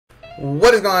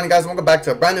What is going on, guys? Welcome back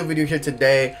to a brand new video here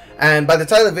today. And by the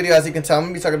title of the video, as you can tell, I'm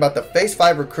going to be talking about the Phase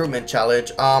 5 Recruitment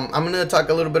Challenge. I'm going to talk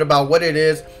a little bit about what it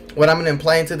is, what I'm going to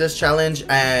imply into this challenge,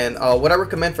 and what I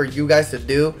recommend for you guys to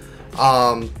do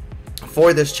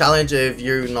for this challenge if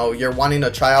you're wanting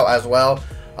to try out as well.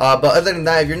 But other than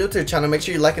that, if you're new to the channel, make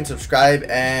sure you like and subscribe,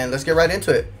 and let's get right into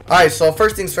it. Alright, so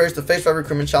first things first, the Phase 5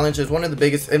 Recruitment Challenge is one of the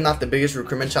biggest, if not the biggest,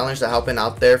 recruitment challenge that helping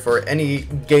out there for any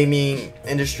gaming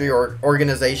industry or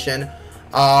organization.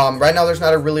 Right now, there's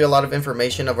not really a lot of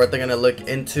information of what they're going to look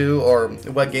into or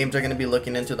what games they're going to be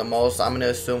looking into the most. I'm going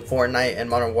to assume Fortnite and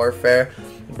Modern Warfare,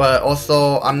 but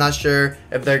also I'm not sure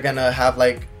if they're going to have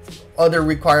like other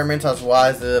requirements as well.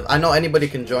 As I know anybody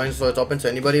can join, so it's open to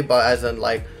anybody, but as in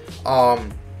like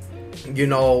you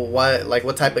know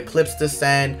what type of clips to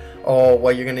send or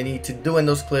what you're gonna need to do in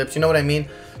those clips, you know what I mean?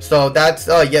 So that's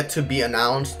yet to be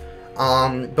announced,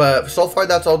 but so far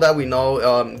that's all that we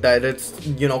know, that it's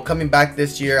coming back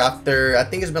this year after I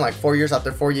think it's been like 4 years,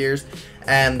 after 4 years,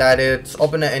 and that it's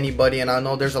open to anybody. And I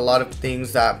know there's a lot of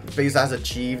things that FaZe has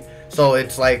achieved, so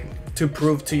it's like to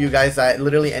prove to you guys that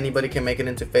literally anybody can make it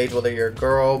into FaZe, whether you're a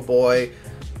girl, boy,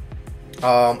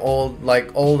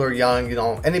 old or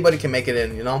young, anybody can make it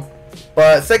in,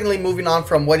 But secondly, moving on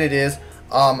from what it is,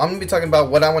 I'm gonna be talking about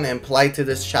what I want to imply to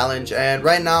this challenge. And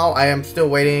right now I am still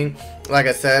waiting, like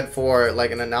I said, for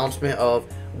like an announcement of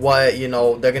what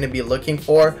they're gonna be looking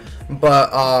for.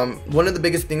 But one of the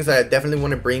biggest things that I definitely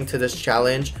want to bring to this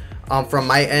challenge from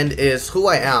my end is who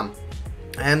I am.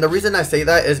 And the reason I say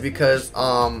that is because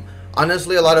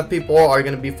honestly, a lot of people are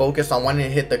going to be focused on wanting to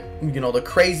hit the the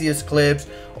craziest clips,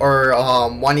 or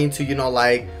wanting to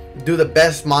like do the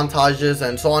best montages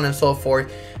and so on and so forth.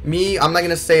 Me, I'm not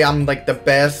going to say I'm like the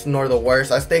best nor the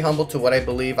worst. I stay humble to what I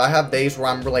believe. I have days where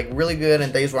I'm like really good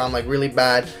and days where I'm like really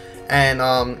bad. And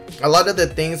a lot of the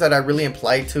things that I really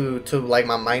imply to like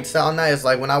my mindset on that is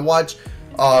like when I watch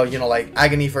like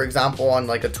Agony, for example, on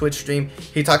like a Twitch stream,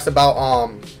 he talks about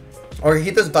or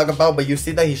he doesn't talk about, but you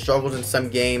see that he struggles in some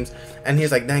games, and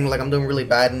he's like, dang, like I'm doing really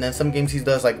bad, and then some games he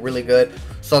does like really good.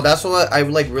 So that's what I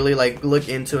like really like look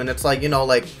into. And it's like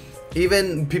like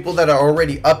even people that are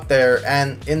already up there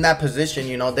and in that position,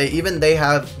 they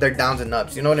have their downs and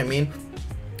ups, you know what I mean?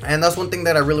 And that's one thing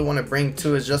that I really want to bring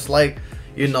to, is just like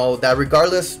that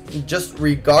regardless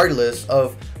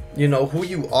of who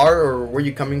you are or where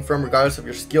you're coming from, regardless of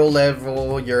your skill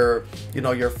level, your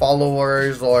your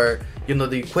followers, or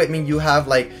the equipment you have,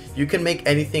 like you can make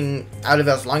anything out of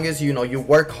it as long as you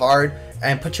work hard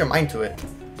and put your mind to it.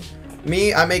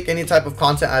 Me, I make any type of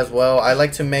content as well. I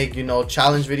like to make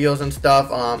challenge videos and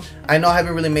stuff. I know I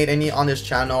haven't really made any on this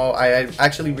channel. I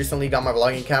actually recently got my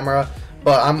vlogging camera,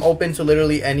 but I'm open to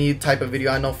literally any type of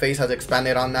video. I know FaZe has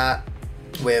expanded on that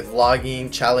with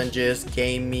vlogging, challenges,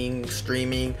 gaming,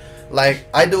 streaming. Like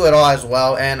I do it all as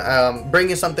well, and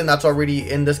bringing something that's already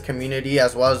in this community,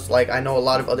 as well as like I know a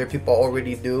lot of other people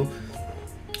already do.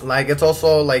 Like it's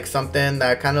also like something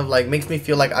that kind of like makes me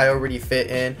feel like I already fit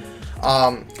in.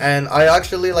 And I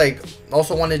actually like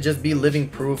also want to just be living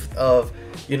proof of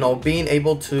being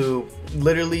able to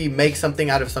literally make something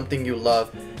out of something you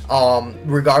love,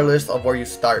 regardless of where you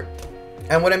start.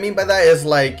 And what I mean by that is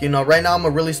like right now I'm a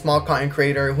really small content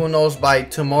creator. Who knows, by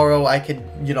tomorrow I could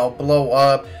blow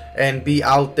up and be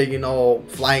out there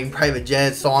flying private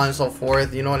jets, so on and so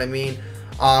forth, you know what I mean?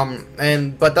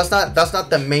 But that's not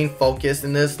the main focus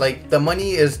in this. Like the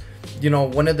money is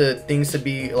one of the things to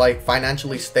be like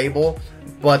financially stable,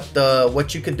 but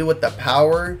what you could do with the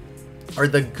power, or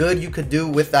the good you could do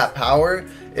with that power,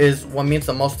 is what means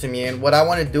the most to me. And what I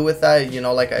want to do with that,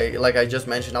 like I just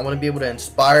mentioned, I want to be able to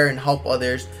inspire and help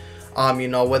others.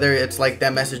 Whether it's like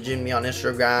them messaging me on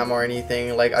Instagram or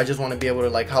anything, like I just want to be able to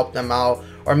like help them out,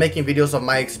 or making videos of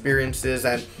my experiences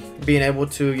and being able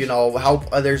to help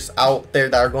others out there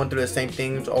that are going through the same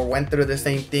things or went through the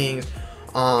same things,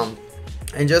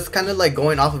 and just kind of like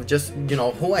going off of just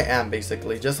who I am,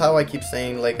 basically, just how I keep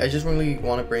saying, like I just really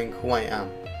want to bring who I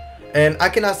am. And I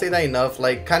cannot say that enough.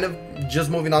 Like kind of just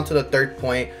moving on to the third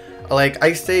point, like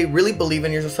I say, really believe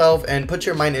in yourself and put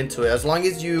your mind into it. As long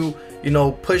as you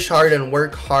push hard and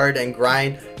work hard and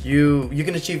grind, you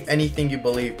can achieve anything you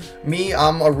believe. Me,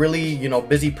 I'm a really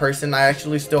busy person. I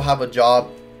actually still have a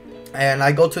job, and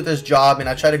I go to this job and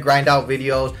I try to grind out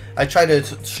videos. I try to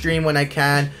stream when I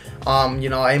can.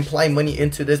 I imply money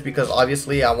into this because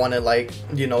obviously I want to like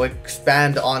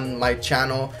expand on my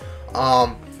channel,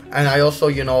 and I also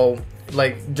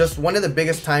like just one of the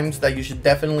biggest times that you should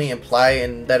definitely imply,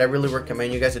 and that I really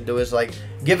recommend you guys to do, is like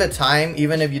give it time.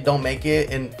 Even if you don't make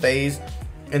it in FaZe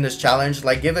in this challenge,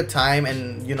 like give it time,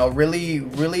 and really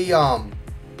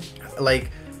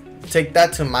like take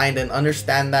that to mind and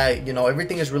understand that, you know,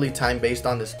 everything is really time based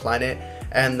on this planet,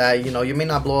 and that, you know, you may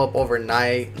not blow up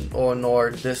overnight, or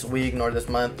nor this week, nor this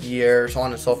month, year, so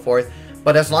on and so forth.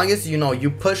 But as long as, you know, you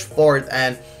push forward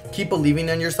and keep believing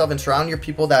in yourself and surround your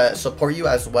people that support you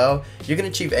as well, you can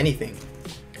achieve anything.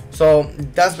 So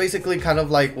that's basically kind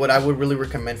of like what I would really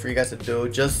recommend for you guys to do.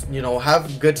 Just, you know,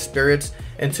 have good spirits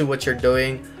into what you're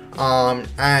doing.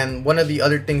 And one of the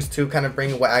other things to kind of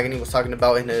bring what Agony was talking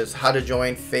about in his how to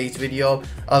join FaZe video,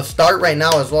 start right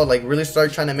now as well. Like, really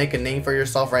start trying to make a name for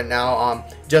yourself right now,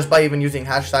 just by even using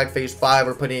hashtag FaZe5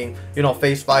 or putting, you know,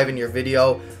 FaZe5 in your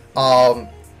video.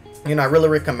 You know, I really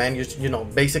recommend you, you know,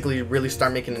 basically really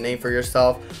start making a name for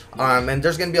yourself. And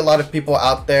there's gonna be a lot of people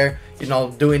out there, you know,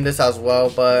 doing this as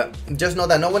well, but just know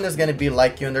that no one is gonna be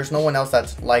like you, and there's no one else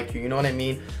that's like you, you know what I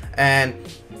mean? And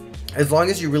as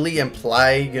long as you really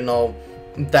imply, you know,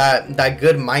 that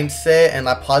good mindset and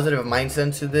that positive mindset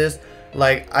into this,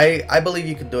 like, I believe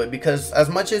you could do it. Because as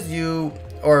much as you,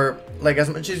 or like, as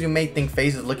much as you may think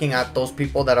FaZe is looking at those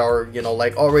people that are, you know,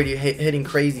 like already hitting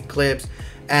crazy clips,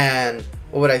 and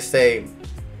what would I say,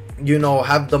 you know,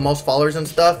 have the most followers and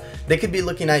stuff, they could be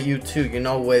looking at you too, you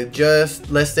know, with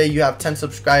just, let's say you have 10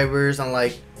 subscribers and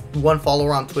like 1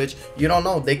 follower on Twitch. You don't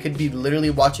know, they could be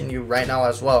literally watching you right now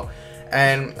as well.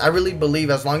 And I really believe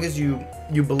as long as you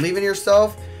believe in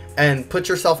yourself and put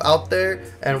yourself out there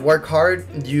and work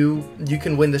hard, you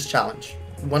can win this challenge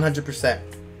 100%.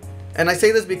 And I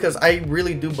say this because I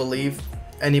really do believe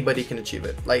anybody can achieve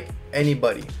it, like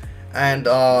anybody. And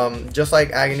just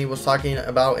like Agony was talking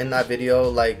about in that video,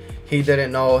 like, he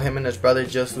didn't know, him and his brother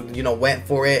just, you know, went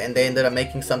for it, and they ended up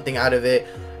making something out of it.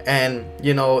 And,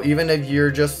 you know, even if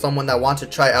you're just someone that wants to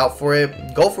try out for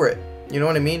it, go for it, you know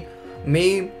what I mean?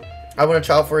 Me, I want to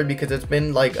try out for it because it's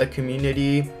been like a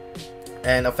community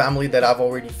and a family that I've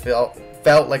already felt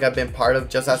like I've been part of,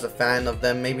 just as a fan of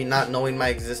them, maybe not knowing my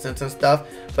existence and stuff,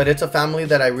 but it's a family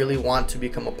that I really want to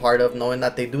become a part of, knowing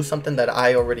that they do something that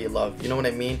I already love, you know what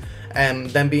I mean? And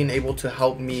them being able to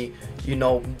help me, you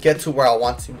know, get to where I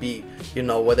want to be, you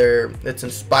know, whether it's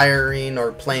inspiring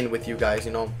or playing with you guys,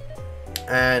 you know.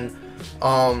 And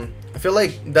I feel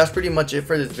like that's pretty much it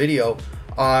for this video.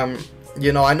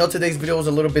 You know, I know today's video was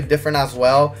a little bit different as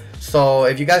well. So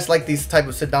if you guys like these type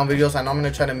of sit down videos, I know I'm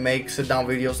gonna try to make sit down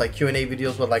videos, like Q&A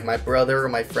videos with like my brother or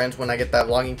my friends when I get that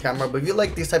vlogging camera. But if you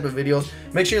like these type of videos,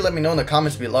 make sure you let me know in the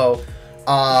comments below.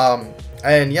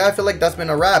 And yeah, I feel like that's been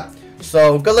a wrap.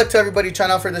 So good luck to everybody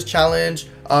trying out for this challenge.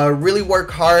 Really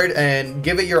work hard and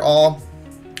give it your all.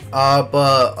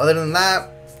 But other than that,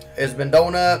 it's been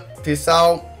Donut. Peace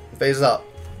out. FaZe up.